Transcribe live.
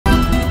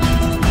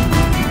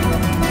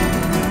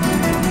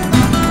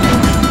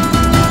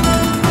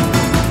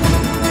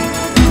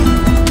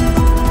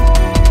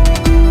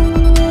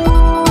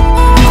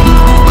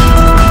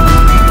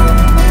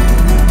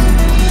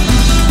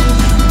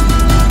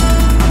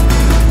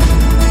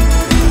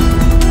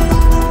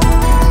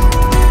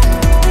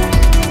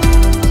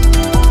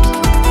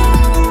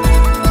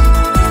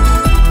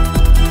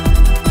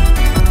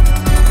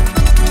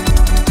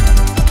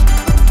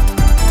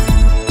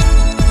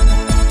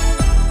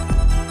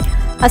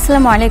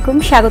আসসালামু আলাইকুম,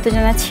 স্বাগত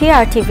জানাচ্ছি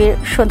আরটিভির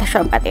সন্ধ্যা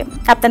সংবাদে।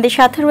 আপনাদের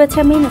সাথে রয়েছে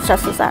আমি নুসরাত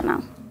সুজানা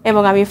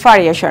এবং আমি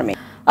ফারিয়া শারমিন।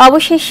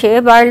 অবশেষে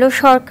বাড়ল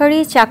সরকারি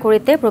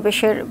চাকুরিতে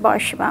প্রবেশের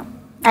বয়সসীমা।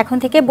 এখন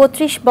থেকে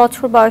 32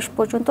 বছর বয়স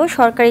পর্যন্ত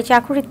সরকারি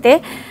চাকুরিতে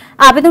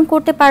আবেদন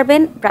করতে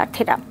পারবেন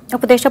প্রার্থীরা।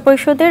 উপদেষ্টা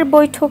পরিষদের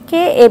বৈঠকে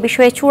এ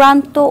বিষয়ে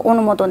চূড়ান্ত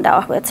অনুমোদন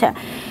দেওয়া হয়েছে।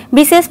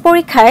 বিসিএস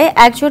পরীক্ষায়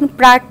একজন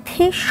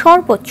প্রার্থী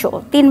সর্বোচ্চ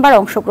 3 বার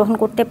অংশগ্রহণ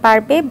করতে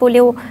পারবে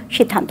বলেও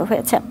সিদ্ধান্ত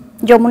হয়েছে।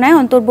 যমুনায়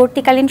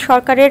অন্তর্বর্তীকালীন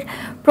সরকারের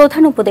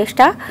প্রধান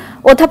উপদেষ্টা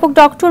অধ্যাপক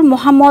ডক্টর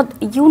মোহাম্মদ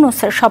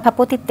ইউনুসের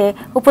সভাপতিত্বে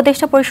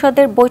উপদেষ্টা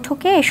পরিষদের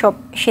বৈঠকে এসব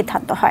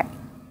সিদ্ধান্ত হয়।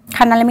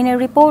 খান আলমিনের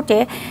রিপোর্টে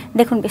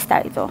দেখুন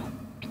বিস্তারিত।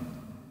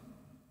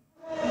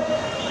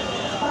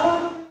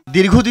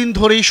 দীর্ঘদিন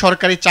ধরেই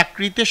সরকারি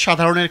চাকরিতে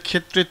সাধারণের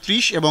ক্ষেত্রে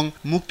 30 এবং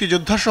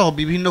মুক্তিযোদ্ধা সহ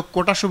বিভিন্ন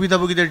কোটা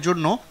সুবিধাভোগীদের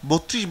জন্য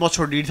 32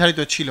 বছর নির্ধারিত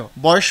ছিল।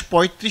 বয়স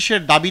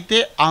 35-এর দাবিতে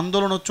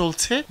আন্দোলনও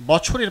চলছে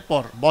বছরের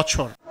পর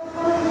বছর।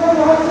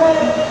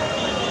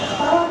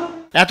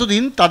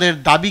 এতদিন তাদের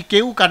দাবি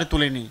কেউ কানে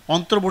তোলেনি।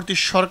 অন্তর্বর্তী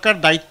সরকার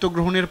দায়িত্ব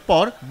গ্রহণের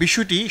পর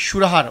বিষয়টি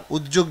সুরাহার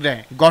উদ্যোগ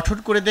নেয়, গঠন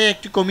করে দেয়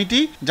একটি কমিটি,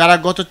 যারা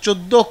গত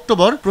 14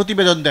 অক্টোবর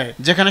প্রতিবেদন দেয়,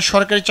 যেখানে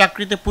সরকারি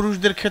চাকরিতে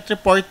পুরুষদের ক্ষেত্রে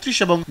 35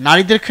 এবং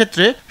নারীদের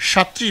ক্ষেত্রে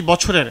 37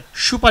 বছরের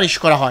সুপারিশ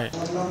করা হয়।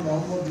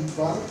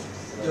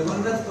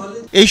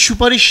 এই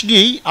সুপারিশ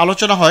নিয়েই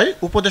আলোচনা হয়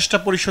উপদেষ্টা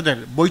পরিষদের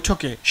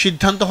বৈঠকে।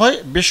 সিদ্ধান্ত হয়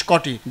বেশ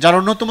কটি, যার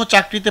অন্যতম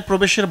চাকরিতে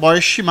প্রবেশের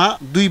বয়সসীমা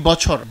 2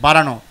 বছর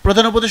বাড়ানো।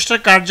 প্রধান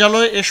উপদেষ্টার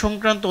কার্যালয় এ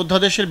সংক্রান্ত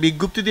অধ্যাদেশের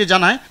বিজ্ঞপ্তি দিয়ে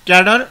জানায়,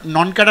 ক্যাডার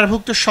নন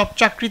ক্যাডারভুক্ত সব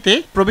চাকরিতে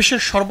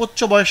প্রবেশের সর্বোচ্চ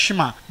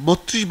বয়সসীমা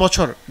 32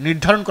 বছর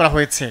নির্ধারণ করা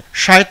হয়েছে।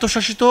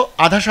 স্বায়ত্তশাসিত,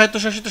 আধা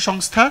স্বায়ত্তশাসিত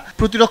সংস্থা,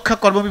 প্রতিরক্ষা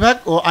কর্মবিভাগ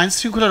ও আইন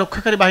শৃঙ্খলা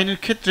রক্ষাকারী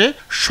বাহিনীর ক্ষেত্রে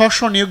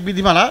স্ব নিয়োগ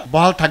বিধিমালা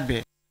বহাল থাকবে।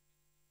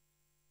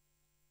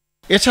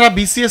 এছাড়া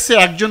বিসিএসে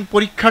একজন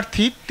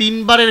পরীক্ষার্থী 3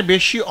 বারের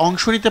বেশি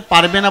অংশ নিতে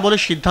পারবে না বলে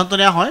সিদ্ধান্ত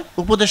নেওয়া হয়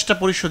উপদেষ্টা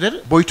পরিষদের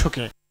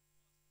বৈঠকে।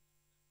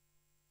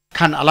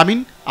 খান আলামিন,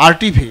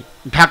 আরটিভি,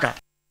 ঢাকা।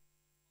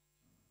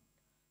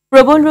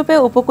 প্রবল রূপে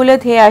উপকূলে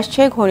ধেয়ে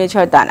আসছে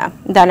ঘূর্ণিঝড় দানা।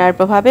 দানার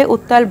প্রভাবে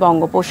উত্তাল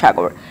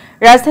বঙ্গোপসাগর।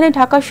 রাজধানী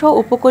ঢাকা সহ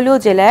উপকূলীয়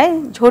জেলায়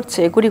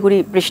ঝরছে গুড়ি গুড়ি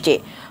বৃষ্টি।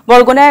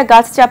 বরগুনায়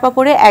গাছ চাপা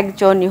পড়ে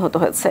একজন নিহত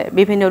হয়েছে।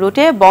 বিভিন্ন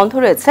রুটে বন্ধ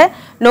রয়েছে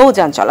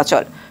নৌযান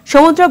চলাচল।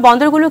 সমুদ্র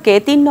বন্দরগুলোকে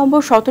 3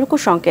 নম্বর সতর্ক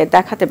সংকেত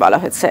দেখাতে বলা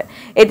হয়েছে।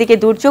 এদিকে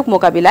দুর্যোগ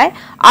মোকাবিলায়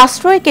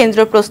আশ্রয় কেন্দ্র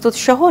প্রস্তুত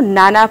সহ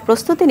নানা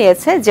প্রস্তুতি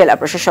নিয়েছে জেলা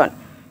প্রশাসন।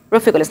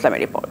 রফিকুল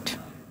ইসলামের রিপোর্ট।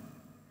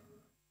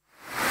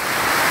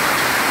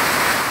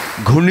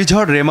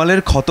 ঘূর্ণিঝড়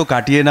রেমালের ক্ষত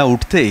কাটিয়ে না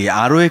উঠতেই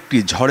আরও একটি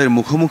ঝড়ের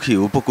মুখোমুখি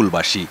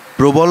উপকূলবাসী।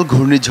 প্রবল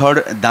ঘূর্ণিঝড়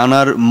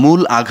দানার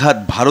মূল আঘাত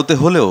ভারতে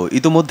হলেও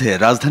ইতোমধ্যে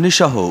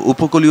রাজধানীসহ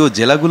উপকূলীয়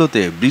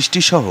জেলাগুলোতে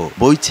বৃষ্টিসহ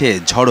বইছে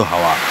ঝড়ো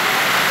হাওয়া।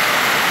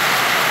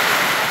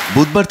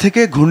 বুধবার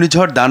থেকে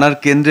ঘূর্ণিঝড় দানার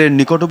কেন্দ্রের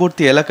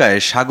নিকটবর্তী এলাকায়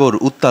সাগর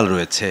উত্তাল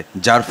রয়েছে,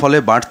 যার ফলে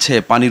বাড়ছে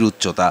পানির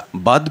উচ্চতা।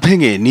 বাঁধ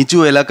ভেঙে নিচু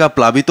এলাকা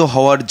প্লাবিত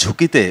হওয়ার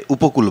ঝুঁকিতে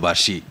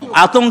উপকূলবাসী।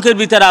 আতঙ্কের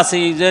ভিতরে আছে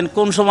যে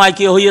কোন সময়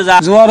কি হয়ে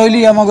যায়। জোয়ার হইলি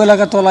আমাদের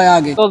এলাকা তলায়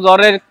আগে তো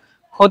জ্বরের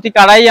ক্ষতি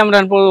কারাই আমরা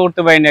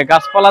করতে পারি না।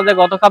 গাছপালা যে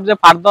গত কাপ যে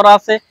ফাট ধরা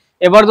আছে,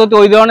 এবার যদি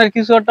ওই ধরনের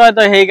কিছু একটা হয়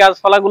তো এই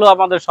গাছপালাগুলো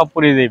আমাদের সব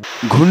পুড়িয়ে দেবে।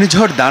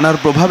 ঘূর্ণিঝড় দানার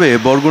প্রভাবে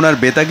বরগুনার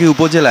বেতাগী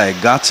উপজেলায়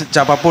গাছ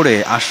চাপা পড়ে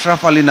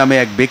আশরাফ আলী নামে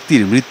এক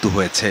ব্যক্তির মৃত্যু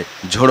হয়েছে।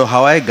 ঝোড়ো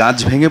হাওয়ায় গাছ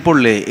ভেঙে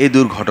পড়লে এ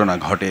দুর্ঘটনা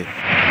ঘটে।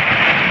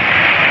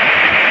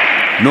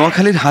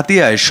 নোয়াখালীর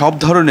হাতিয়ায় সব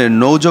ধরনের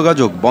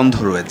নৌযোগাযোগ বন্ধ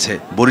রয়েছে।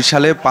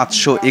 বরিশালে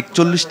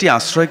 541টি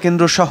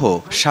আশ্রয়কেন্দ্র সহ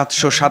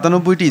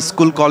 797টি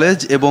স্কুল কলেজ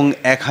এবং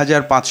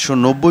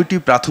 1590টি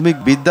প্রাথমিক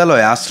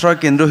বিদ্যালয় আশ্রয়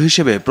কেন্দ্র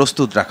হিসেবে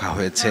প্রস্তুত রাখা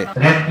হয়েছে।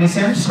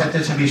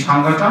 স্বেচ্ছাসেবী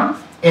সংগঠন,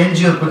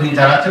 এনজিও প্রতিনিধি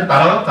যারা আছেন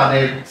তারাও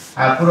তাদের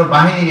পুরো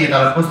বাহিনী নিয়ে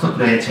তারা প্রস্তুত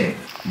রয়েছে।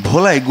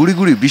 ভোলায় গুড়ি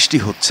গুড়ি বৃষ্টি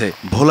হচ্ছে।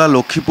 ভোলা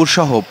লক্ষ্মীপুর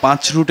সহ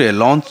 5 রুটে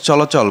লঞ্চ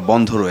চলাচল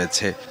বন্ধ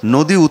রয়েছে।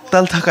 নদী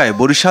উত্তাল থাকায়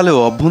বরিশালেও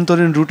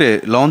অভ্যন্তরীণ রুটে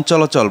লঞ্চ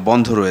চলাচল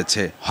বন্ধ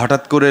রয়েছে।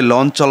 হঠাৎ করে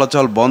লঞ্চ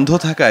চলাচল বন্ধ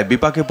থাকায়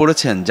বিপাকে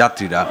পড়েছেন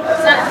যাত্রীরা।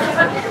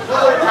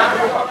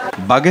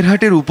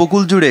 বাগেরহাটের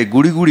উপকূল জুড়ে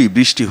গুড়ি গুড়ি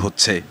বৃষ্টি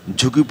হচ্ছে।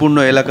 ঝুঁকিপূর্ণ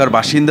এলাকার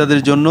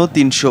বাসিন্দাদের জন্য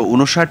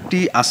 359টি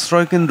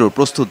আশ্রয়কেন্দ্র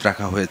প্রস্তুত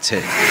রাখা হয়েছে।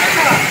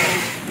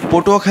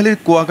 পটুয়াখালীর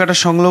কুয়াকাটা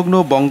সংলগ্ন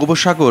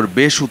বঙ্গোপসাগর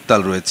বেশ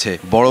উত্তাল রয়েছে।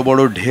 বড়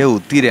বড় ঢেউ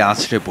তীরে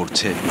আছড়ে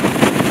পড়ছে।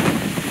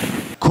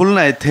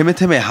 খুলনায় থেমে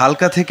থেমে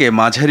হালকা থেকে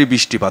মাঝারি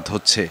বৃষ্টিপাত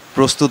হচ্ছে।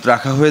 প্রস্তুত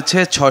রাখা হয়েছে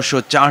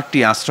 604টি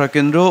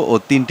আশ্রয়কেন্দ্র ও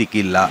 3টি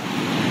কিল্লা।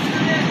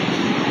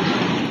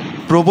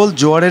 প্রবল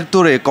জোয়ারের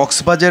তোড়ে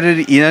কক্সবাজারের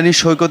ইনানী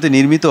সৈকতে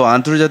নির্মিত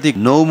আন্তর্জাতিক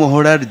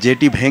নৌমহড়ার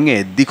জেটি ভেঙে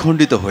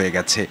দ্বিখণ্ডিত হয়ে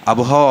গেছে।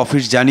 আবহাওয়া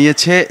অফিস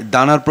জানিয়েছে,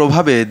 দানার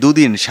প্রভাবে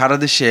দুদিন সারা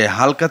দেশে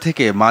হালকা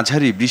থেকে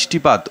মাঝারি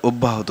বৃষ্টিপাত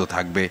অব্যাহত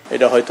থাকবে।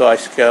 এটা হয়তো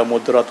আজকে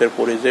মধ্যরাতের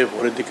পরে যে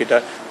ভোরের দিকে এটা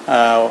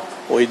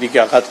ওই দিকে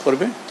আঘাত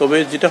করবে। তবে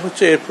যেটা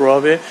হচ্ছে এর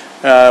প্রভাবে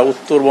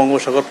উত্তর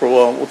বঙ্গোপসাগর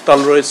উত্তাল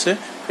রয়েছে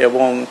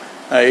এবং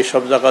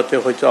এইসব জায়গাতে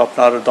হয়তো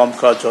আপনার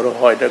দমকা ঝড়ো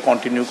হয়, এটা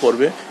কন্টিনিউ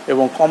করবে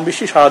এবং কম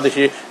বেশি সারা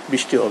দেশে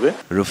বৃষ্টি হবে।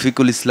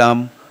 রফিকুল ইসলাম,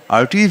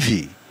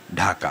 আরটিভি,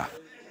 ঢাকা।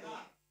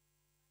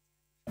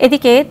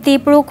 এদিকে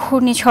তীব্র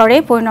ঘূর্ণিঝড়ে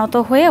পরিণত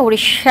হয়ে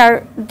ওড়িশার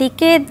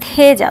দিকে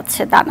ধেয়ে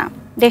যাচ্ছে দানা।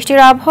 দেশটির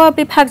আবহাওয়া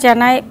বিভাগ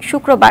জানায়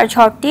শুক্রবার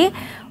ঝড়টি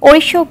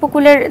ওড়িশা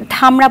উপকূলের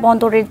ধামরা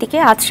বন্দরের দিকে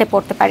আছড়ে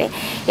পড়তে পারে।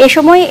 এ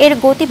সময় এর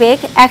গতিবেগ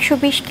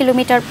 120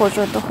 কিলোমিটার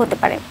পর্যন্ত হতে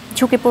পারে।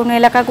 ঝুঁকিপূর্ণ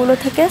এলাকাগুলো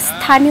থেকে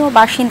স্থানীয়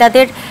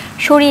বাসিন্দাদের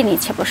সরিয়ে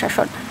নিচ্ছে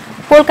প্রশাসন।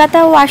 কলকাতা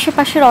ও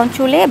আশেপাশের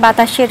অঞ্চলে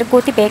বাতাসের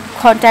গতিবেগ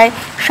ঘন্টায়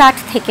 60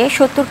 থেকে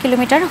 70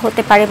 কিলোমিটার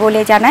হতে পারে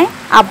বলে জানায়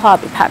আবহাওয়া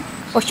বিভাগ।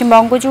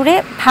 পশ্চিমবঙ্গ জুড়ে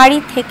ভারী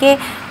থেকে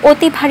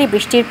অতি ভারী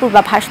বৃষ্টির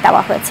পূর্বাভাস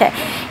দেওয়া হয়েছে।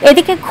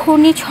 এদিকে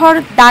ঘূর্ণিঝড়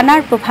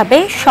দানার প্রভাবে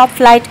সব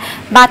ফ্লাইট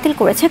বাতিল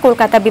করেছে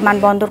কলকাতা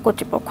বিমানবন্দর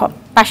কর্তৃপক্ষ।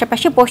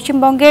 পাশাপাশি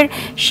পশ্চিমবঙ্গের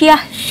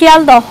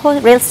শিয়ালদহ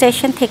রেল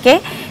স্টেশন থেকে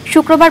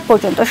শুক্রবার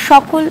পর্যন্ত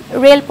সকল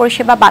রেল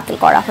পরিষেবা বাতিল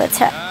করা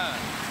হয়েছে।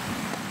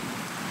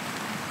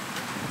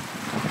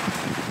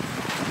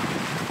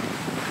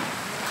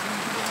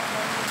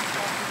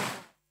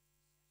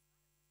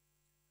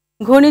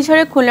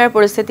 ঘূর্ণিঝড়ে খুলনার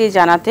পরিস্থিতি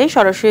জানাতে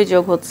সরাসরি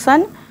যোগ হচ্ছেন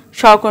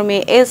সহকর্মী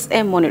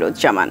SM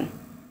মনিরুজ্জামান।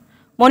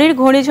 মনির,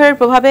 ঘূর্ণিঝড়ের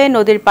প্রভাবে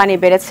নদীর পানি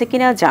বেড়েছে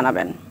কিনা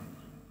জানাবেন।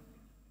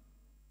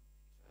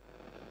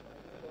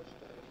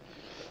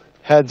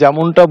 হ্যাঁ,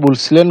 যেমনটা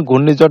বলছিলেন,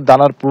 ঘূর্ণিঝড়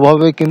দানার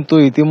প্রভাবে কিন্তু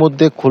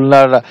ইতিমধ্যে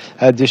খুলনার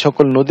যে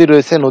সকল নদী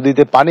রয়েছে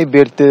নদীতে পানি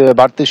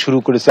বাড়তে শুরু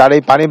করেছে। আর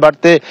এই পানি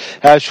বাড়তে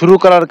শুরু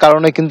করার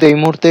কারণে কিন্তু এই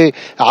মুহূর্তে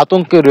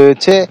আতঙ্কে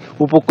রয়েছে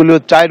উপকূলীয়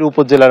 4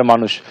 উপজেলার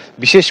মানুষ।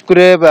 বিশেষ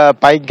করে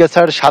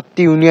পাইকগাছার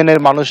 7টি ইউনিয়নের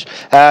মানুষ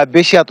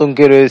বেশি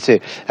আতঙ্কে রয়েছে।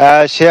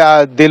 সে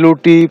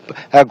দেলুটি,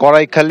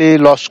 গড়াইখালী,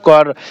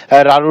 লস্কর,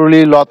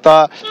 রারুলি, লতা,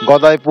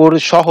 গদাইপুর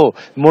সহ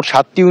মোট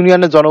 7টি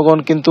ইউনিয়নের জনগণ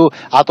কিন্তু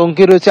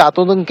আতঙ্কে রয়েছে।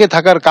 আতঙ্কে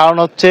থাকার কারণ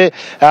হচ্ছে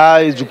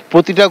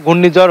প্রতিটা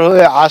ঘূর্ণিঝড়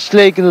হয়ে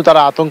আসলেই কিন্তু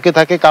তারা আতঙ্কে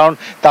থাকে, কারণ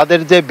তাদের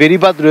যে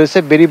বেড়িবাঁধ রয়েছে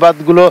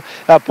বেড়িবাঁধগুলো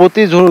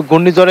প্রতি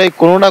ঘূর্ণিঝড়ে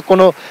কোনো না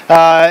কোনো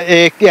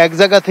এক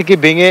জায়গা থেকে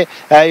ভেঙে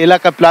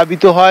এলাকা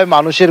প্লাবিত হয়,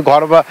 মানুষের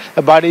ঘর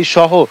বাড়ি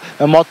সহ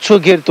মৎস্য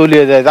ঘের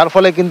তলিয়ে যায়। যার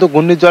ফলে কিন্তু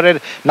ঘূর্ণিঝড়ের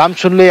নাম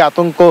শুনলেই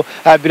আতঙ্ক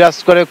বিরাজ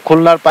করে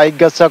খুলনার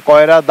পাইকগাছা,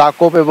 কয়রা,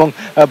 দাকোপ এবং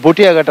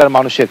বটিয়াঘাটার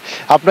মানুষের।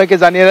 আপনাকে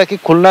জানিয়ে রাখি,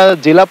 খুলনা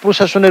জেলা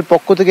প্রশাসনের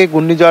পক্ষ থেকে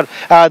ঘূর্ণিঝড়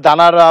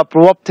দানার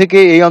প্রভাব থেকে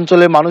এই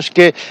অঞ্চলের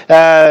মানুষকে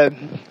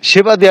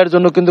সেবা দেওয়ার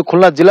জন্য কিন্তু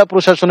খুলনা জেলা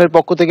প্রশাসনের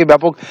পক্ষ থেকে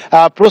ব্যাপক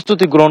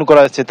প্রস্তুতি গ্রহণ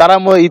করা হয়েছে। তারা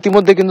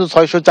ইতিমধ্যে কিন্তু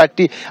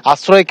 604টি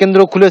আশ্রয় কেন্দ্র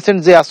খুলেছেন,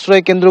 যে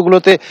আশ্রয়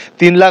কেন্দ্রগুলোতে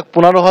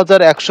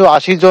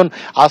 3,15,180 জন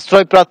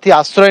আশ্রয় প্রার্থী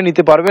আশ্রয়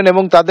নিতে পারবেন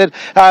এবং তাদের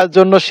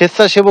জন্য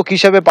স্বেচ্ছাসেবক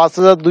হিসাবে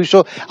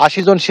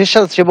 5,280 জন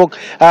স্বেচ্ছাসেবক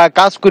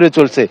কাজ করে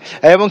চলছে।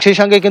 এবং সেই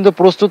সঙ্গে কিন্তু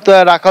প্রস্তুত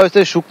রাখা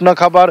হয়েছে শুকনো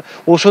খাবার,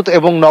 ওষুধ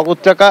এবং নগদ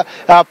টাকা।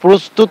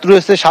 প্রস্তুত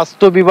রয়েছে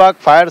স্বাস্থ্য বিভাগ,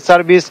 ফায়ার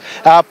সার্ভিস,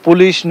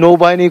 পুলিশ,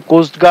 নৌবাহিনী,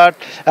 কোস্টগার্ড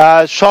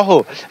সহ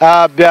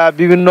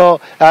বিভিন্ন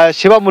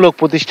সেবামূলক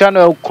প্রতিষ্ঠান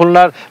ও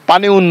খুলনার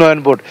পানি উন্নয়ন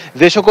বোর্ড।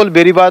 যে সকল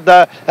বেড়িবাঁধ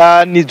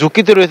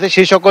ঝুঁকিতে রয়েছে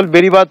সেই সকল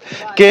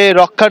বেড়িবাঁধকে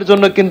রক্ষার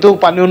জন্য কিন্তু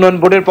পানি উন্নয়ন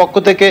বোর্ডের পক্ষ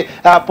থেকে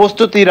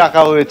প্রস্তুতি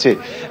রাখা হয়েছে।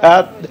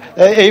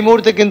 এই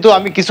মুহূর্তে কিন্তু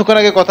আমি কিছুক্ষণ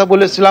আগে কথা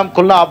বলেছিলাম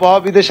খুলনা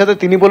আবহাওয়াবিদের সাথে,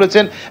 তিনি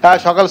বলেছেন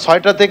সকাল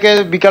 6টা থেকে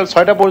বিকাল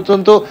 6টা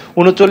পর্যন্ত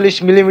 39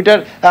 মিলিমিটার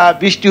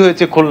বৃষ্টি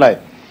হয়েছে খুলনায়।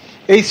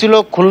 এই ছিল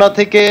খুলনা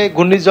থেকে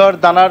ঘূর্ণিঝড়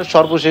দানার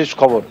সর্বশেষ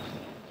খবর।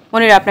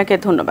 মনির, আপনাকে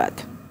ধন্যবাদ।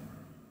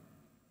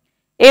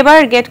 এবার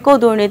গেটকো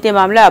দুর্নীতি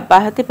মামলা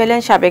অব্যাহতি পেলেন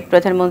সাবেক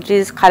প্রধানমন্ত্রী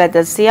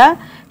খালেদা জিয়া,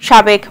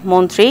 সাবেক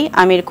মন্ত্রী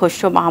আমির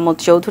খসরু মাহমুদ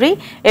চৌধুরী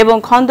এবং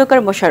খন্দকার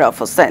মোশাররফ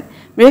হোসেন।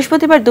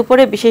 বৃহস্পতিবার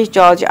দুপুরে বিশেষ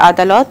জজ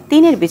আদালত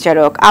 3-এর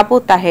বিচারক আবু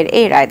তাহের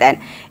এই রায় দেন।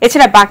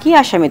 এছাড়া বাকি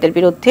আসামিদের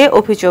বিরুদ্ধে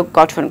অভিযোগ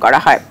গঠন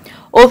করা হয়।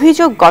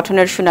 অভিযোগ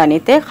গঠনের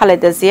শুনানিতে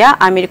খালেদা জিয়া,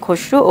 আমির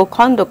খসরু ও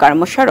খন্দকার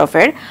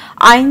মোশাররফের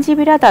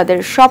আইনজীবীরা তাদের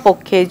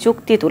স্বপক্ষে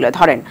যুক্তি তুলে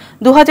ধরেন।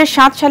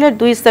 2007 সালের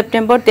 2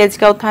 সেপ্টেম্বর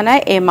তেজগাঁও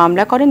থানায় এ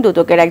মামলা করেন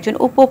দুদকের একজন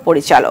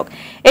উপপরিচালক।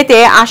 এতে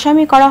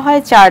আসামি করা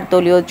হয় 4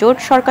 দলীয় জোট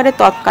সরকারের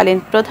তৎকালীন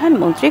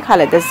প্রধানমন্ত্রী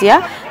খালেদা জিয়া,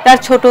 তার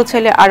ছোট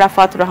ছেলে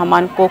আরাফাত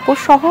রহমান কোকো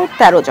সহ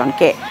 13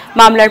 জনকে।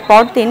 মামলার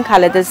পরদিন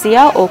খালেদা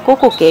জিয়া ও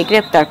কোকোকে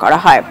গ্রেপ্তার করা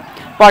হয়।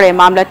 পরে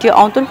মামলাটি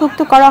অন্তর্ভুক্ত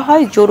করা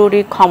হয়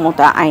জরুরি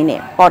ক্ষমতা আইনে।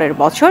 পরের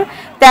বছর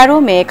 13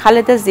 মে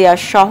খালেদা জিয়া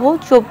সহ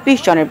 24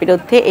 জনের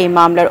বিরুদ্ধে এই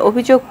মামলার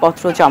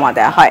অভিযোগপত্র জমা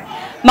দেওয়া হয়।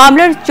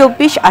 মামলার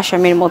 24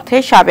 আসামির মধ্যে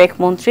সাবেক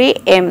মন্ত্রী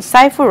এম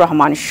সাইফুর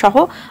রহমান সহ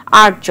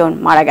 8 জন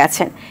মারা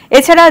গেছেন।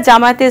 এছাড়া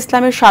জামায়াতে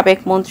ইসলামের সাবেক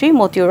মন্ত্রী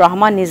মতিউর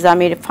রহমান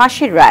নিজামীর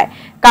ফাঁসির রায়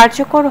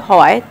কার্যকর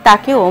হওয়ায়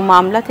তাকেও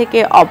মামলা থেকে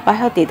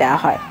অব্যাহতি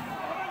দেওয়া হয়।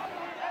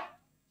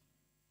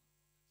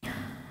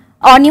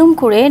 অনিয়ম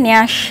করে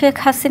নেয়া শেখ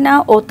হাসিনা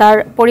ও তার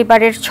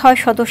পরিবারের 6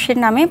 সদস্যের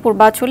নামে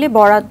পূর্বাঞ্চলে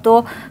বরাদ্দ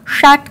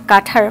 60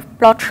 কাঠার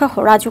প্লটসহ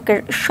রাজুকের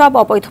সব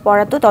অবৈধ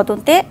বরাদ্দ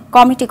তদন্তে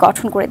কমিটি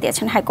গঠন করে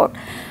দিয়েছেন হাইকোর্ট।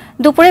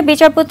 দুপুরে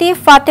বিচারপতি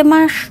ফাতেমা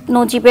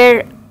নজিবের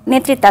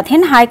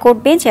নেতৃত্বাধীন হাইকোর্ট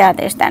বেঞ্চ এ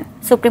আদেশ দেন।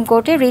 সুপ্রিম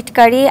কোর্টে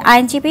রিটকারী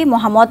আইনজীবী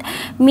মোহাম্মদ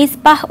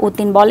মিসবাহ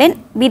উদ্দিন বলেন,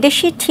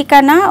 বিদেশি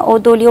ঠিকানা ও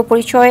দলীয়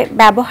পরিচয়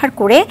ব্যবহার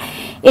করে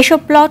এসব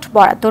প্লট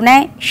বরাদ্দ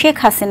নেয় শেখ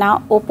হাসিনা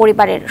ও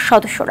পরিবারের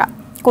সদস্যরা।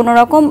 কোনো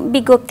রকম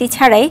বিজ্ঞপ্তি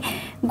ছাড়াই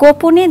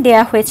গোপনে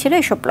দেয়া হয়েছিল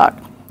এসব প্লট।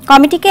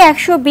 কমিটিকে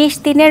 120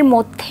 দিনের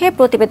মধ্যে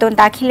প্রতিবেদন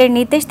দাখিলের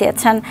নির্দেশ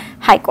দিয়েছেন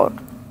হাইকোর্ট।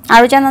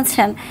 আরও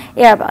জানাচ্ছেন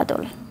এয়ার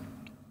বাদল।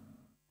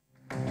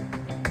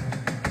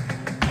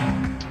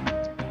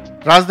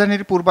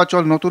 রাজধানীর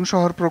পূর্বাচল নতুন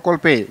শহর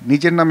প্রকল্পে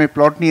নিজের নামে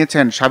প্লট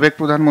নিয়েছেন সাবেক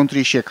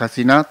প্রধানমন্ত্রী শেখ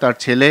হাসিনা, তার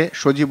ছেলে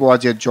সজীব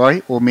ওয়াজেদ জয়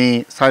ও মেয়ে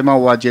সাইমা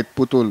ওয়াজেদ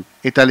পুতুল।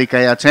 এ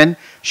তালিকায় আছেন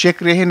শেখ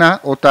রেহেনা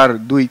ও তার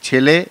 2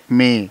 ছেলে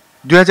মেয়ে।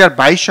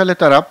 2022 সালে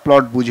তারা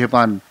প্লট বুঝে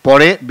পান।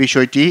 পরে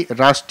বিষয়টি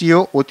রাষ্ট্রীয়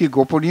অতি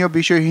গোপনীয়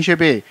বিষয়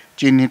হিসেবে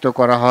চিহ্নিত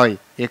করা হয়।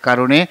 এ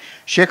কারণে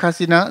শেখ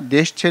হাসিনা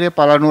দেশ ছেড়ে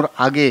পালানোর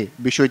আগে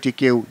বিষয়টি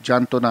কেউ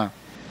জানত না।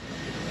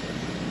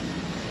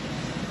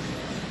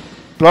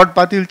 প্লট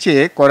বাতিল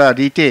চেয়ে করা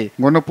রিটে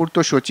গণপূর্ত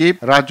সচিব,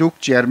 রাজুক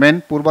চেয়ারম্যান,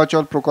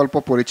 পূর্বাচল প্রকল্প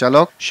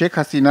পরিচালক শেখ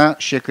হাসিনা,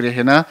 শেখ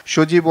রেহেনা,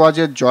 সজীব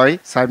ওয়াজেদ জয়,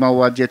 সাইমা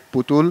ওয়াজেদ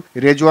পুতুল,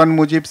 রেজওয়ান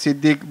মুজিব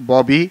সিদ্দিক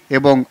ববি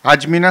এবং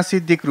আজমিনা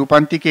সিদ্দিক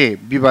রূপান্তিকে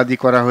বিবাদী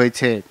করা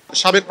হয়েছে।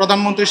 সাবেক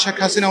প্রধানমন্ত্রী শেখ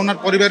হাসিনা ওনার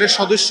পরিবারের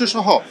সদস্য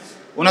সহ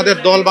ওনাদের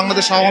দল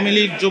বাংলাদেশ আওয়ামী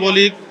লীগ,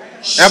 যুবলীগ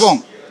এবং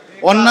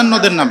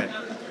অন্যান্যদের নামে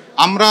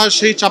আমরা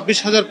সেই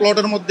 26,000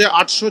 প্লটের মধ্যে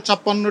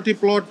 856টি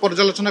প্লট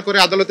পর্যালোচনা করে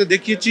আদালতে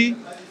দেখিয়েছি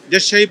যে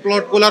সেই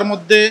প্লটগুলোর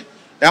মধ্যে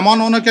এমন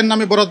অনেকের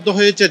নামে বরাদ্দ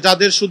হয়েছে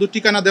যাদের শুধু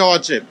ঠিকানা দেওয়া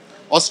আছে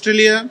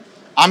অস্ট্রেলিয়া,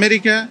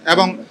 আমেরিকা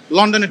এবং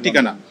লন্ডনের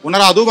ঠিকানা।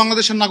 ওনারা আদৌ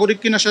বাংলাদেশের নাগরিক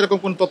কিনা সেরকম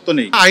কোন তথ্য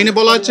নেই। আইনে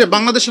বলা আছে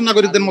বাংলাদেশের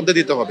নাগরিকদের মধ্যে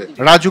দিতে হবে।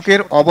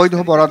 রাজুকের অবৈধ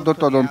বরাদ্দ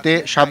তদন্তে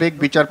সাবেক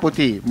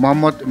বিচারপতি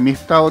মোহাম্মদ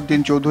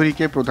মিফতাউদ্দিন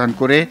চৌধুরীকে প্রধান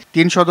করে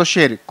 3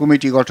 সদস্যের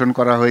কমিটি গঠন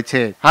করা হয়েছে।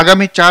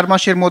 আগামী 4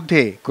 মাসের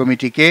মধ্যে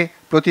কমিটিকে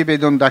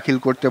প্রতিবেদন দাখিল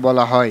করতে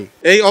বলা হয়।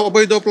 এই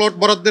অবৈধ প্লট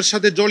বরাদ্দের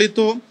সাথে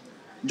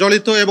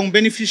জড়িত এবং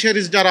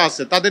বেনিফিশিয়ারিজ যারা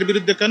আছে তাদের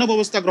বিরুদ্ধে কেন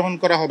ব্যবস্থা গ্রহণ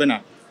করা হবে না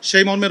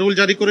সেই মর্মে রুল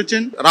জারি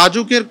করেছেন।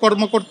 রাজুকের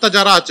কর্মকর্তা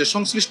যারা আছে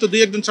সংশ্লিষ্ট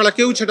 2-1 ছাড়া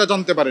কেউ সেটা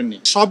জানতে পারেননি।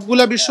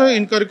 সবগুলা বিষয়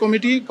ইনকোয়ারি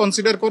কমিটি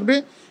কনসিডার করবে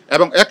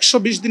এবং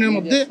 120 দিনের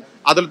মধ্যে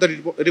আদালতের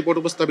রিপোর্ট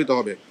উপস্থাপিত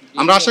হবে।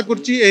 আমরা আশা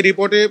করছি এই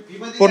রিপোর্টে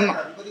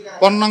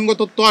পূর্ণাঙ্গ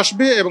তথ্য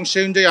আসবে এবং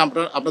সেই অনুযায়ী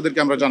আপনাদেরকে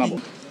আমরা জানাবো।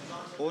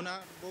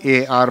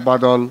 আর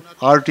বাদল,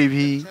 RTV,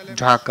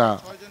 ঢাকা।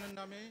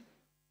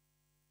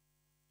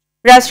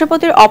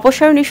 রাষ্ট্রপতির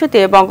অপসারণ ইস্যুতে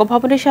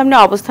বঙ্গভবনের সামনে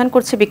অবস্থান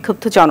করছে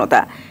বিক্ষুব্ধ জনতা।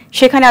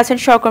 সেখানে আছেন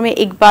সহকর্মী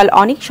ইকবাল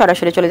অনিক,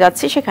 সরাসরি চলে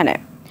যাচ্ছে সেখানে।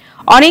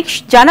 অনিক,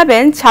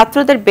 জানাবেন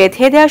ছাত্রদের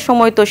বেঁধে দেওয়ার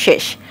সময় তো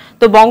শেষ,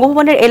 তো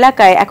বঙ্গভবনের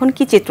এলাকায় এখন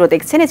কি চিত্র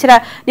দেখছেন? এছাড়া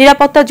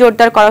নিরাপত্তা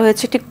জোরদার করা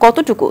হয়েছে ঠিক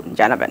কতটুকু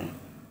জানাবেন?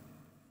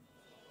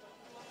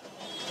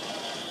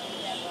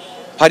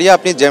 ফারিয়া,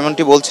 আপনি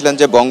যেমনটি বলছিলেন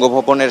যে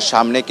বঙ্গভবনের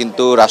সামনে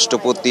কিন্তু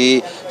রাষ্ট্রপতি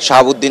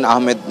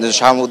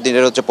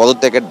শাহাবুদ্দিনের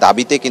পদত্যাগের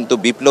দাবিতে কিন্তু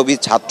বিপ্লবী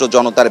ছাত্র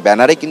জনতার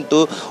ব্যানারে কিন্তু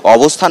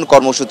অবস্থান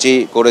কর্মসূচি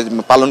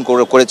পালন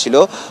করেছিল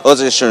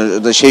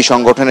সেই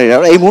সংগঠনের।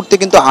 এই মুহূর্তে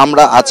কিন্তু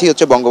আমরা আছি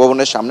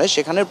বঙ্গভবনের সামনে।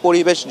 সেখানের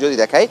পরিবেশ যদি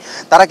দেখাই,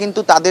 তারা কিন্তু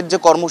তাদের যে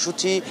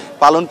কর্মসূচি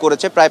পালন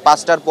করেছে প্রায়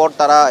 5টার পর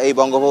তারা এই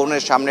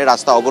বঙ্গভবনের সামনে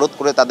রাস্তা অবরোধ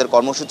করে তাদের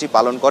কর্মসূচি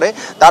পালন করে।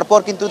 তারপর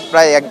কিন্তু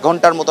প্রায় 1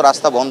 ঘন্টার মতো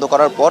রাস্তা বন্ধ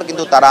করার পর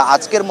কিন্তু তারা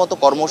আজকের মতো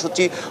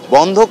কর্মসূচি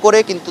বন্ধ করে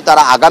কিন্তু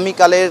তারা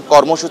আগামীকালের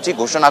কর্মসূচি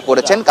ঘোষণা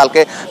করেছেন।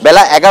 কালকে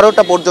বেলা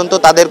 11টা পর্যন্ত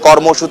তাদের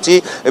কর্মসূচি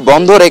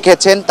বন্ধ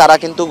রেখেছেন। তারা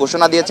কিন্তু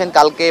ঘোষণা দিয়েছেন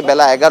কালকে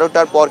বেলা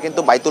 11টার পর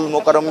কিন্তু বাইতুল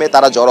মোকাররমে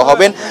তারা জড়ো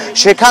হবেন।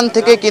 সেখান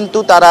থেকে কিন্তু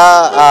তারা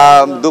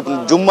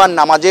জুম্মার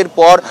নামাজের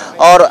পর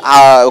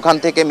ওখান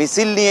থেকে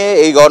মিছিল নিয়ে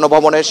এই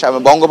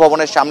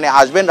বঙ্গভবনের সামনে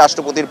আসবেন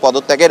রাষ্ট্রপতির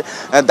পদত্যাগের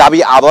দাবি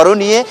আবারও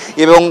নিয়ে।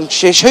 এবং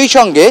সেই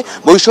সঙ্গে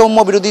বৈষম্য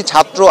বিরোধী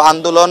ছাত্র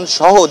আন্দোলন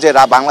সহ যে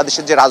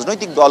বাংলাদেশের যে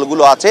রাজনৈতিক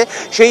দলগুলো আছে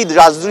সেই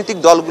রাজনৈতিক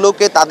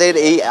দলগুলোকে তাদের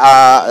এই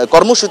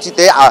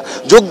কর্মসূচিতে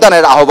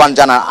যোগদানের আহ্বান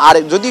জানান। আর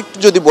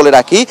যদি বলে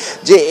রাখি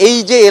যে এই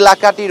যে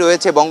এলাকাটি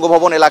রয়েছে,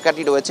 বঙ্গভবন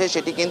এলাকাটি রয়েছে,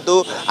 সেটি কিন্তু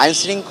আইন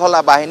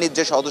শৃঙ্খলা বাহিনীর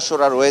যে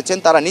সদস্যরা রয়েছেন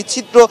তারা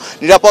নিশ্চিত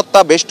নিরাপত্তা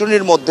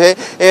বেষ্টনীর মধ্যে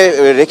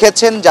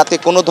রেখেছেন যাতে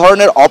কোনো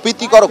ধরনের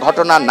অপ্রীতিকর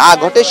ঘটনা না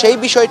ঘটে, সেই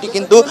বিষয়টি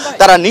কিন্তু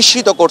তারা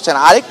নিশ্চিত করছেন।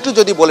 আরেকটু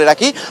যদি বলে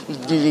রাখি,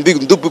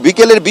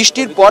 বিকেলের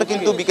বৃষ্টির পর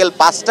কিন্তু বিকেল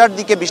 5টার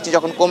দিকে বৃষ্টি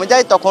যখন কমে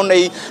যায় তখন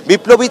এই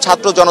বিপ্লবী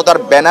ছাত্র জনতার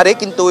ব্যানারে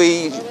কিন্তু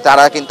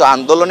তারা কিন্তু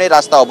আন্দোলনের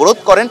রাস্তা অবরোধ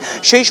করেন।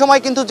 সেই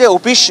সময় কিন্তু যে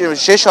অফিস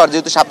শেষ হওয়ার,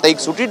 যেহেতু সাপ্তাহিক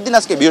ছুটির দিন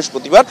আজকে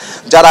বৃহস্পতিবার,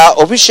 যারা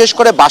অফিস শেষ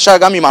করে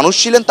বাসাগামী মানুষ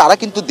ছিলেন তারা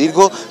কিন্তু দীর্ঘ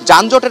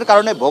যানজটের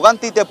কারণে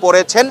ভোগান্তিতে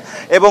পড়েছেন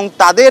এবং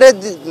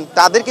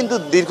তাদের কিন্তু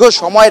দীর্ঘ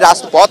সময়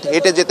রাজপথ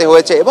হেঁটে যেতে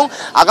হয়েছে। এবং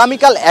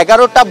আগামীকাল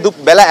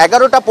বেলা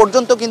 11টা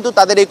পর্যন্ত কিন্তু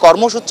তাদের এই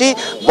কর্মসূচি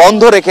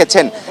বন্ধ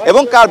রেখেছেন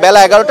এবং বেলা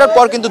 11টার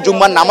পর কিন্তু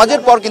জুম্মার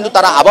নামাজের পর কিন্তু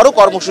তারা আবারও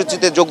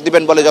কর্মসূচিতে যোগ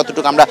দিবেন বলে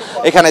যতটুকু আমরা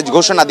এখানে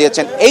ঘোষণা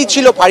দিয়েছেন। এই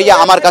ছিল ফারিয়া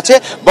আমার কাছে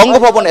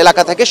বঙ্গভবন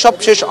এলাকা থেকে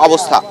সবশেষ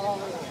অবস্থা।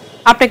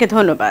 আপনাকে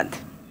ধন্যবাদ।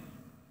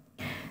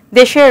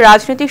 দেশের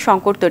রাজনৈতিক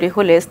সংকট তৈরি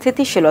হলে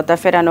স্থিতিশীলতা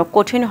ফেরানো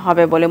কঠিন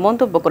হবে বলে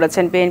মন্তব্য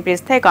করেছেন বিএনপির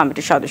স্থায়ী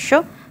কমিটির সদস্য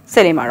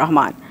সেলিমা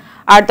রহমান।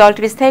 আর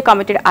দলটির স্থায়ী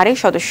কমিটির আরেক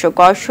সদস্য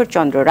গয়েশ্বর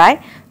চন্দ্র রায়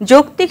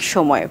যৌক্তিক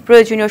সময়ে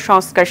প্রয়োজনীয়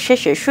সংস্কার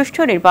শেষে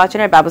সুষ্ঠু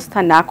নির্বাচনের ব্যবস্থা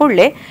না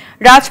করলে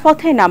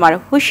রাজপথে নামার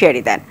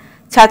হুঁশিয়ারি দেন।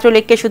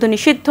 ছাত্রলীগকে শুধু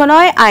নিষিদ্ধ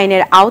নয়,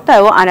 আইনের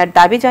আওতায়ও আনার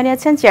দাবি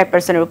জানিয়েছেন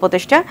চেয়ারপারসনের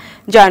উপদেষ্টা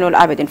জয়নুল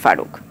আবেদিন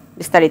ফারুক।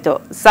 বিস্তারিত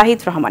জাহিদ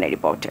রহমানের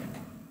রিপোর্টে।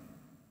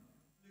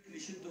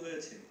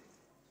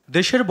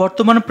 দেশের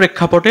বর্তমান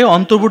প্রেক্ষাপটে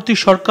অন্তর্বর্তী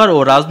সরকার ও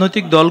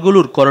রাজনৈতিক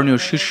দলগুলোর করণীয়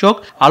শীর্ষক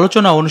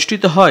আলোচনা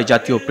অনুষ্ঠিত হয়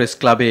জাতীয় প্রেস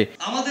ক্লাবে।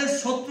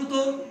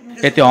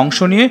 এতে অংশ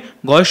নিয়ে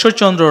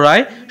গয়েশ্বরচন্দ্র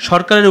রায়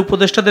সরকারের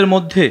উপদেষ্টাদের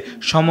মধ্যে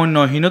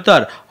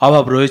সমন্বয়হীনতার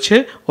অভাব রয়েছে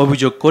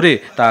অভিযোগ করে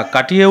তা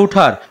কাটিয়ে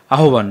ওঠার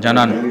আহ্বান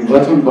জানান।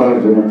 নির্বাচন করার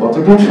জন্য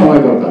কতটুকু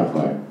সময় দরকার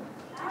হয়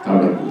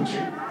আমরা বুঝি,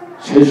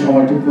 সেই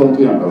সময়টুকু বলতে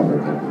আমরা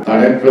অপেক্ষা করি।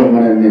 তারেক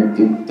রহমানের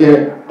নেতৃত্বে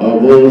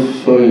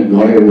অবশ্যই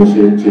ঘরে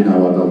বসে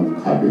চীনাবাদাম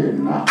খাবে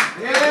না।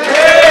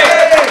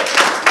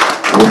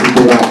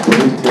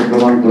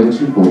 প্রমাণ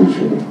করেছি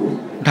ভবিষ্যতে।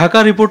 ঢাকা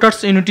রিপোর্টার্স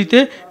ইউনিটিতে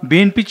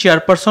বিএনপি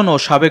চেয়ারপারসন ও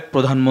সাবেক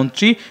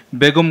প্রধানমন্ত্রী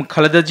বেগম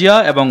খালেদা জিয়া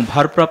এবং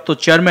ভারপ্রাপ্ত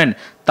চেয়ারম্যান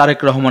তারেক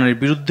রহমানের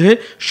বিরুদ্ধে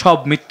সব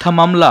মিথ্যা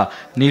মামলা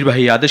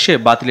নির্বাহী আদেশে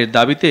বাতিলের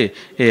দাবিতে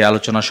এই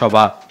আলোচনা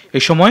সভা।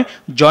 এ সময়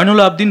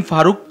জয়নুল আবদিন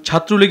ফারুক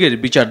ছাত্রলীগের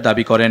বিচার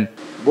দাবি করেন।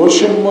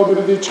 বৈষম্য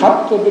বিরোধী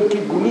ছাত্রদেরকে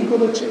গুলি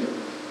করেছে,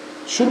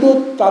 শুধু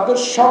তাদের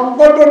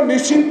সংগঠন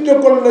নিষিদ্ধ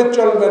করলে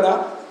চলবে না,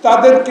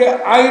 তাদেরকে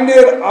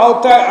আইনের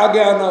আওতায়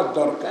আগে আনার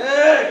দরকার।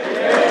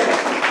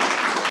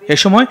 এ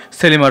সময়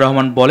সেলিমা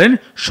রহমান বলেন,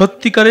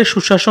 সত্যিকারের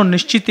সুশাসন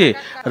নিশ্চিতে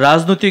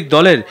রাজনৈতিক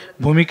দলের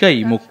ভূমিকাই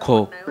মুখ্য।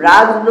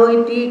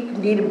 রাজনৈতিক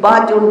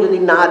নির্বাচন যদি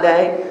না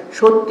দেয়,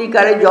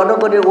 সত্যিকারের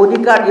জনগণের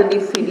অধিকার যদি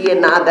ফিরিয়ে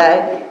না দেয়,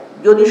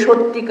 যদি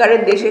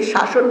সত্যিকারের দেশের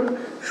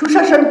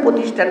সুশাসন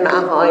প্রতিষ্ঠা না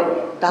হয়,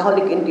 তাহলে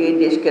কিন্তু এই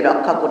দেশকে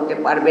রক্ষা করতে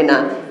পারবে না।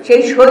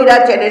 সেই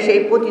স্বৈরাচারের, সেই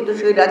পতিত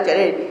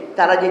স্বৈরাচারের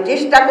তারা যে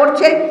চেষ্টা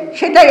করছে,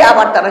 সেটাই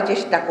আবার তারা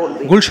চেষ্টা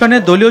করবে। গুলশানে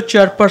দলীয়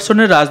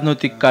চেয়ারপারসনের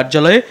রাজনৈতিক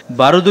কার্যালয়ে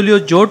 12 দলীয়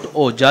জোট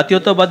ও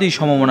জাতীয়তাবাদী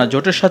সমমনা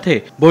জোটের সাথে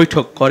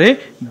বৈঠক করে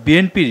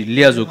বিএনপির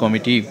লিয়াজু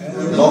কমিটি।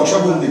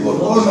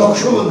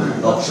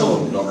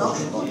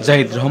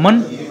 জাহিদ রহমান,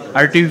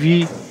 আরটিভি,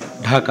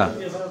 ঢাকা।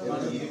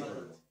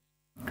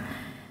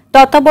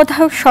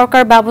 তত্ত্বাবধায়ক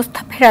সরকার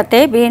ব্যবস্থা ফেরাতে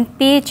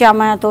বিএনপি,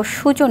 জামায়াত ও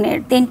সুজনের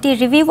 3টি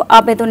রিভিউ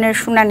আবেদনের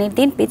শুনানির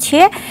দিন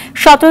পিছিয়ে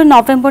 17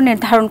 নভেম্বর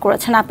নির্ধারণ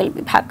করেছেন আপিল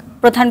বিভাগ।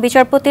 প্রধান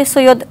বিচারপতি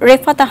সৈয়দ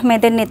রেফাত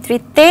আহমেদের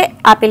নেতৃত্বে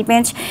আপিল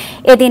বেঞ্চ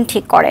এদিন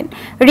ঠিক করেন।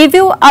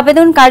 রিভিউ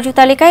আবেদন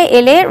কার্যতালিকায়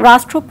এলে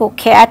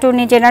রাষ্ট্রপক্ষে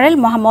অ্যাটর্নি জেনারেল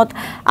মোহাম্মদ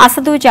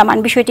আসাদুজ্জামান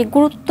বিষয়টি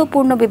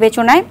গুরুত্বপূর্ণ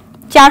বিবেচনায়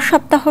 4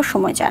 সপ্তাহ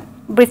সময় চান।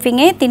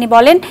 ব্রিফিংয়ে তিনি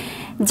বলেন,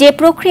 যে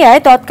প্রক্রিয়ায়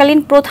তৎকালীন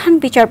প্রধান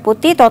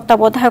বিচারপতি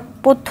তত্ত্বাবধায়ক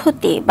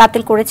পদ্ধতি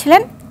বাতিল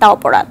করেছিলেন তা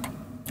অপরাধ।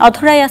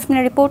 অধরা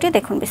ইয়াসমিনের রিপোর্টে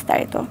দেখুন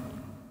বিস্তারিত।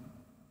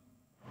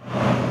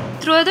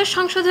 ত্রয়োদশ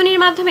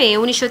সংশোধনীর মাধ্যমে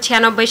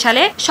 1996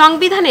 সালে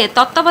সংবিধানে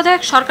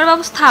তত্ত্বাবধায়ক সরকার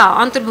ব্যবস্থা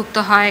অন্তর্ভুক্ত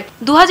হয়।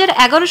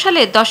 2011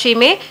 সালের 10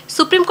 মে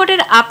সুপ্রিম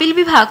কোর্টের আপিল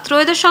বিভাগ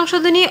ত্রয়োদশ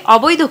সংশোধনী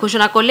অবৈধ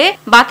ঘোষণা করলে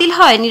বাতিল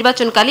হয়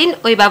নির্বাচনকালীন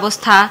ওই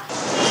ব্যবস্থা।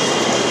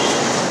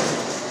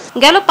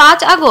 গেল 5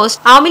 আগস্ট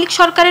আওয়ামী লীগ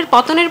সরকারের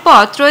পতনের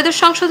পর ত্রয়োদশ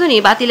সংশোধনী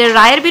বাতিলের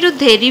রায়ের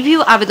বিরুদ্ধে রিভিউ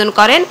আবেদন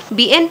করেন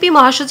বিএনপি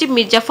মহাসচিব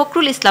মির্জা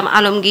ফখরুল ইসলাম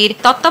আলমগীর।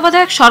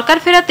 তত্ত্বাবধায়ক সরকার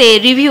ফেরাতে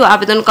রিভিউ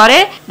আবেদন করে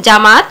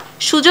জামাত,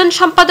 সুজন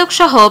সম্পাদক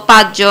সহ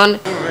 5 জন।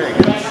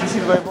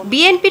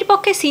 বিএনপির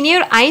পক্ষে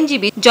সিনিয়র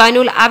আইনজীবী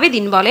জয়নুল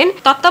আবেদিন বলেন,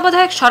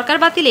 তত্ত্বাবধায়ক সরকার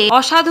বাতিলে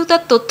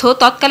অসাধুতার তথ্য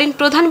তৎকালীন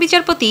প্রধান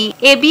বিচারপতি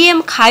এবিএম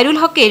খায়রুল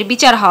হকের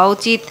বিচার হওয়া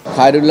উচিত।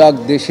 খায়রুল হক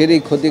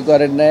দেশেরই ক্ষতি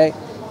করেন নাই,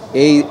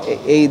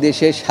 এই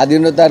দেশের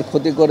স্বাধীনতার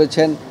ক্ষতি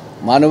করেছেন,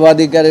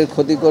 মানবাধিকারের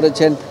ক্ষতি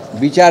করেছেন,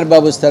 বিচার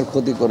ব্যবস্থার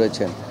ক্ষতি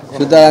করেছেন।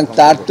 সুতরাং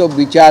তার তো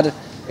বিচার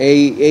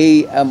এই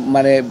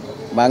মানে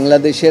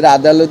বাংলাদেশের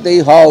আদালতেই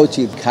হওয়া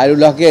উচিত।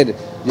 খায়রুল হকের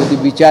যদি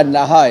বিচার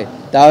না হয়,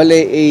 তাহলে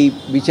এই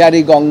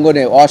বিচারিক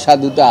অঙ্গনে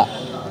অসাধুতা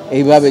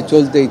এইভাবে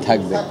চলতেই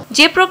থাকবে।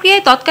 যে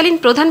প্রক্রিয়ায় তৎকালীন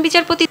প্রধান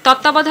বিচারপতি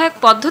তত্ত্বাবধায়ক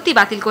পদ্ধতি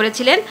বাতিল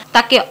করেছিলেন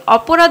তাকে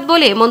অপরাধ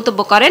বলে মন্তব্য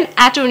করেন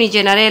অ্যাটর্নি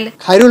জেনারেল।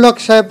 খায়রুল হক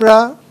সাহেবরা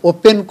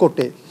ওপেন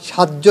কোর্টে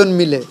 7 জন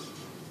মিলে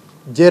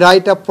যে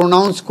রায়টা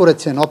প্রোনাউন্স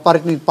করেছেন,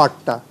 অপারেটিং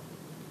পার্টটা,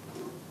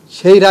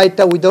 সেই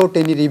রায়টা without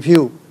any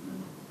review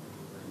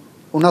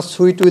owner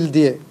sweet will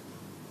দিয়ে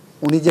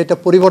উনি যেটা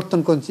পরিবর্তন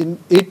করেছেন,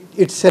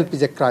 itself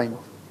is a crime.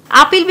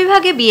 Appeal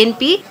বিভাগে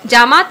বিএনপি,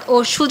 জামাত ও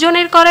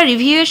সুজনের করা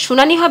রিভিউয়ের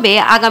শুনানি হবে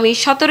আগামী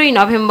 17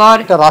 নভেম্বর।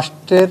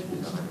 রাষ্ট্রের,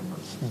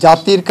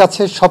 জাতির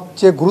কাছে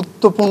সবচেয়ে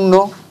গুরুত্বপূর্ণ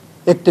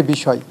একটি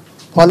বিষয়,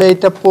 ফলে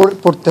এটা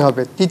পড়তে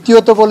হবে।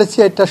 তৃতীয়ত বলেছি,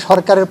 এটা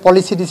সরকারের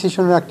পলিসি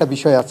ডিসিশনের একটা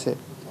বিষয় আছে।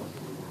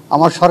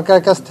 আমার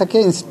সরকারের কাছ থেকে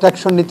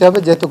ইনস্ট্রাকশন নিতে হবে,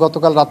 যেহেতু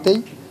গতকাল রাতেই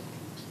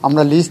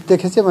আমরা লিস্ট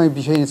দেখেছি এবং এই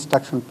বিষয়ে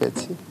ইনস্ট্রাকশন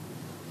পেয়েছি।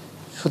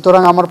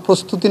 সুতরাং আমার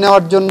প্রস্তুতি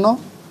নেওয়ার জন্য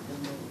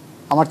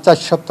আমার 4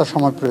 সপ্তাহ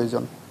সময়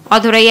প্রয়োজন।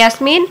 অধরা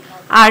ইয়াসমিন,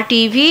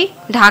 আরটিভি,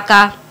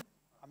 ঢাকা।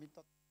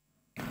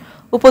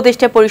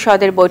 উপদেষ্টা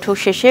পরিষদের বৈঠক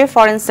শেষে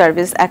ফরেন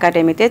সার্ভিস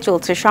একাডেমিতে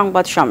চলছে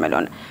সংবাদ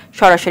সম্মেলন।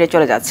 সরাসরি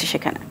চলে যাচ্ছে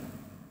সেখানে।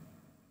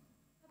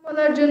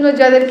 জন্য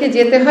যাদেরকে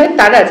যেতে হয়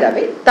তারা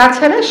যাবে,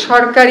 তাছাড়া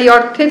সরকারি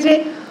অর্থে যে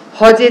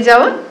হজে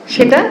যাওয়া,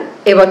 সেটা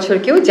এবছর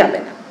কেউ যাবে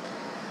না।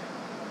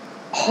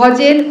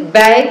 হজের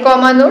ব্যয়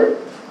কমানোর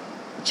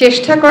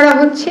চেষ্টা করা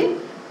হচ্ছে,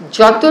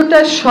 যতটা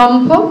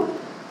সম্ভব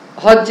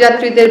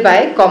হজযাত্রীদের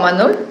ব্যয়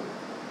কমানোর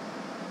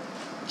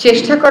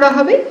চেষ্টা করা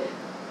হবে।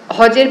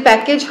 হজের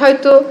প্যাকেজ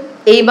হয়তো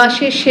এই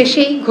মাসের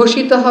শেষেই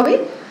ঘোষিত হবে,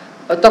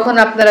 তখন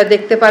আপনারা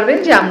দেখতে পারবেন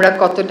যে আমরা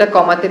কতটা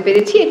কমাতে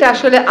পেরেছি। এটা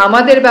আসলে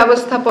আমাদের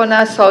ব্যবস্থাপনা,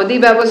 সৌদি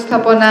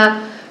ব্যবস্থাপনা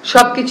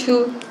সবকিছু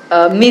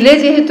মিলে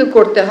যেহেতু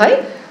করতে হয়,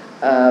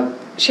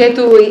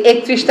 সেহেতু ওই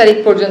 31 তারিখ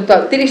পর্যন্ত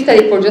 30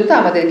 তারিখ পর্যন্ত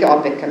আমাদেরকে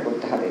অপেক্ষা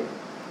করতে হবে।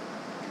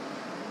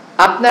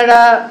 আপনারা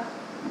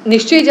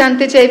নিশ্চয়ই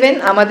জানতে চাইবেন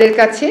আমাদের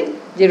কাছে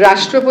যে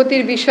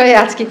রাষ্ট্রপতির বিষয়ে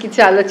আজকে কিছু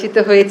আলোচিত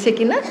হয়েছে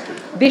কিনা।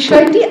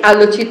 বিষয়টি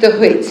আলোচিত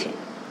হয়েছে,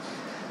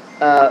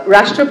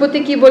 রাষ্ট্রপতি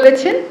কি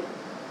বলেছেন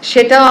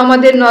সেটাও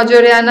আমাদের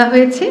নজরে আনা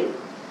হয়েছে।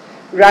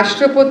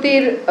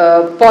 রাষ্ট্রপতির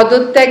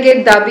পদত্যাগের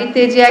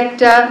দাবিতে যে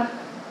একটা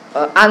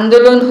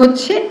আন্দোলন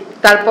হচ্ছে,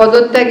 তার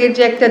পদত্যাগের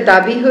যে একটা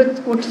দাবি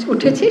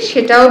উঠেছে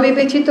সেটাও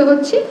বিবেচিত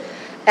হচ্ছে।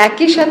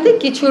 একই সাথে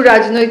কিছু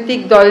রাজনৈতিক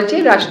দল যে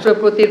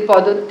রাষ্ট্রপতির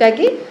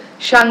পদত্যাগে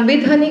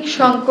সাংবিধানিক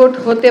সংকট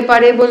হতে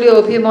পারে বলে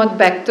অভিমত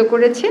ব্যক্ত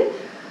করেছেন,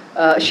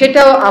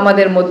 সেটাও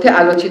আমাদের মধ্যে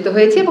আলোচিত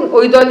হয়েছে। এবং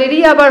ওই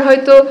দলেরই আবার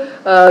হয়তো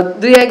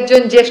দুই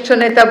একজন জ্যেষ্ঠ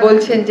নেতা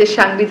বলছেন যে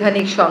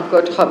সাংবিধানিক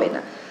সংকট হবে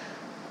না।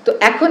 তো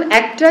এখন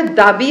একটা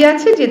দাবি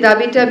আছে, যে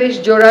দাবিটা বেশ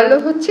জোরালো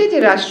হচ্ছে যে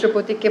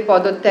রাষ্ট্রপতিকে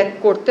পদত্যাগ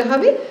করতে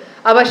হবে।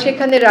 আবার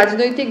সেখানে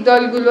রাজনৈতিক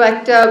দলগুলো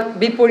একটা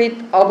বিপরীত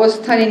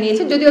অবস্থানে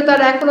নিয়েছে, যদিও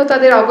তারা এখনো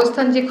তাদের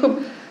অবস্থান যে খুব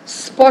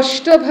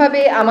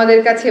স্পষ্টভাবে আমাদের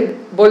কাছে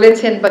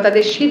বলেছেন বা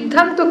তাদের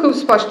সিদ্ধান্ত খুব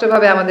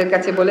স্পষ্টভাবে আমাদের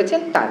কাছে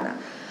বলেছেন তা না।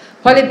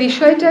 ফলে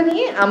বিষয়টা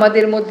নিয়ে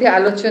আমাদের মধ্যে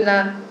আলোচনা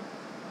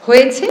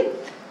হয়েছে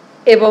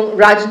এবং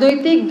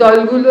রাজনৈতিক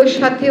দলগুলোর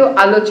সাথেও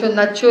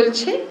আলোচনা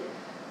চলছে।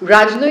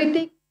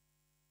 রাজনৈতিক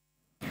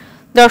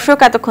দর্শক,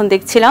 এতক্ষণ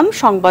দেখছিলাম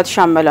সংবাদ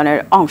সম্মেলনের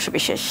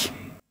অংশবিশেষ।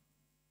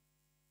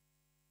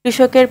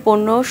 কৃষকের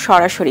পণ্য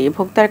সরাসরি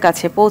ভোক্তার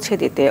কাছে পৌঁছে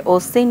দিতে ও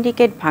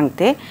সিন্ডিকেট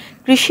ভাঙতে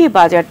কৃষি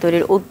বাজার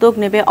তৈরির উদ্যোগ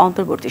নেবে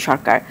অন্তর্বর্তী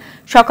সরকার।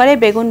 সকালে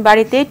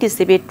বেগুনবাড়িতে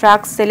টিসিবি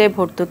ট্রাক সেলে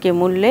ভর্তুকি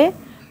মূল্যে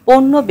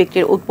পণ্য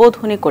বিক্রির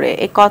উদ্বোধনী করে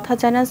এ কথা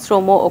জানান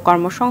শ্রম ও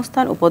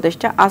কর্মসংস্থান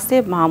উপদেষ্টা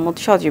আসিফ মাহমুদ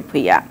সজীব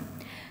ভুইয়া।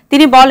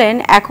 তিনি বলেন,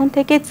 এখন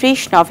থেকে 30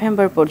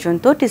 নভেম্বর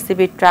পর্যন্ত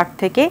টিসিবি ট্রাক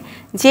থেকে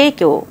যে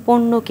কেউ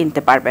পণ্য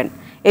কিনতে পারবেন,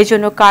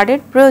 এজন্য কার্ডের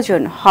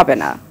প্রয়োজন হবে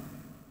না।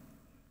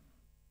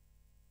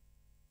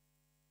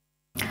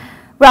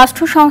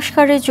 রাষ্ট্র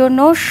সংস্কারের জন্য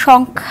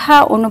সংখ্যা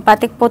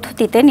অনুপাতিক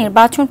পদ্ধতিতে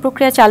নির্বাচন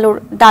প্রক্রিয়া চালুর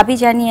দাবি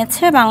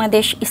জানিয়েছে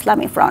বাংলাদেশ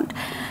ইসলামী ফ্রন্ট।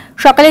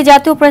 সকালে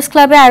জাতীয় প্রেস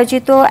ক্লাবে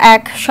আয়োজিত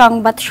এক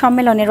সংবাদ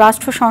সম্মেলনে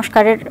রাষ্ট্র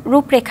সংস্কারের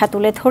রূপরেখা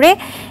তুলে ধরে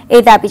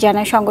এই দাবি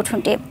জানায়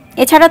সংগঠনটি।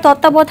 এছাড়া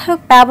তত্ত্বাবধায়ক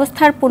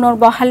ব্যবস্থার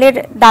পুনর্বহালের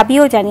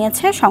দাবিও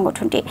জানিয়েছে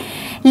সংগঠনটি।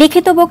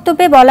 লিখিত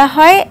বক্তব্যে বলা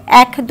হয়,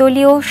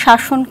 একদলীয়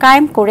শাসন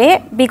কায়েম করে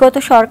বিগত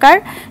সরকার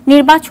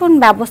নির্বাচন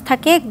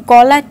ব্যবস্থাকে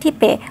গলা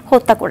টিপে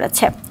হত্যা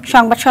করেছে।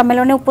 সংবাদ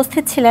সম্মেলনে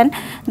উপস্থিত ছিলেন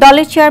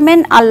দলের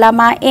চেয়ারম্যান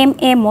আল্লামা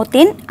এম.এ.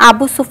 মতিন,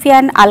 আবু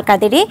সুফিয়ান আল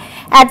কাদেরি,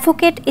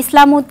 অ্যাডভোকেট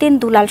ইসলাম উদ্দিন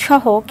দুলাল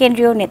সহ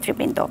কেন্দ্রীয়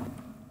নেতৃবৃন্দ।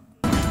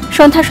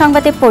 সন্ধ্যা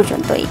সংবাদে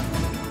পর্যন্তই।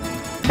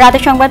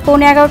 রাতের সংবাদ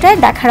 11:15টায়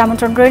দেখার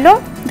আমন্ত্রণ রইল।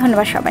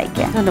 ধন্যবাদ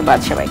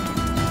সবাইকে।